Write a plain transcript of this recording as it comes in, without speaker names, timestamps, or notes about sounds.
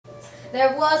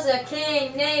There was a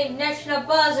king named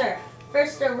Neo-Babylonian.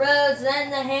 First the roads, then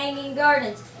the hanging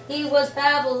gardens. He was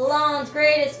Babylon's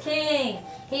greatest king.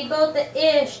 He built the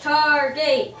Ishtar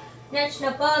Gate.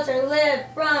 Neo-Babylonian lived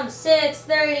from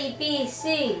 630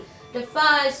 BC to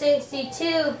 562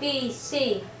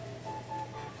 BC.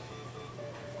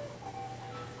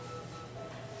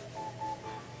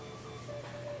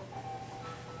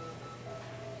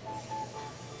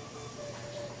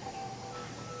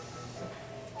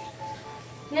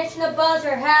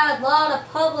 Neo-Babylonian had a lot of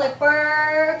public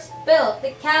works built.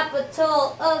 The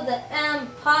capital of the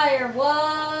empire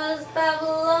was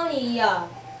Babylonia.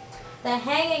 The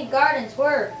hanging gardens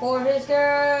were for his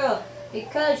girl.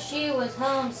 Because she was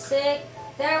homesick,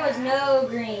 there was no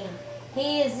green.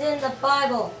 He is in the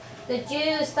Bible. The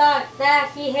Jews thought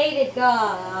that he hated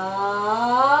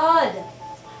God.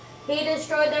 He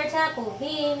destroyed their temple.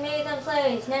 He made them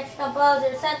slaves.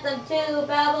 Neo-Babylonian sent them to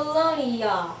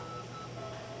Babylonia.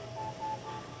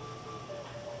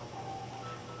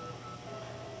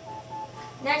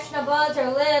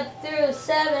 Neo-Babylonian lived through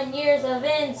 7 years of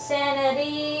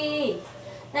insanity.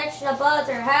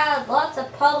 Neo-Babylonian had lots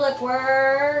of public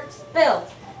works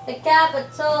built. The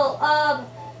capital of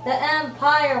the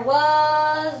empire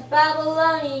was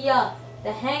Babylonia.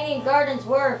 The hanging gardens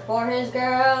were for his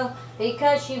girl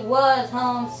because she was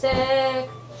homesick.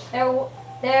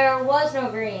 There was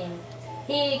no green.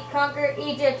 He conquered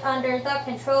Egypt under the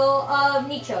control of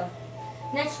Nietzsche.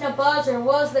 Neo-Babylonian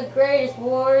was the greatest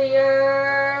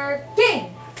warrior king.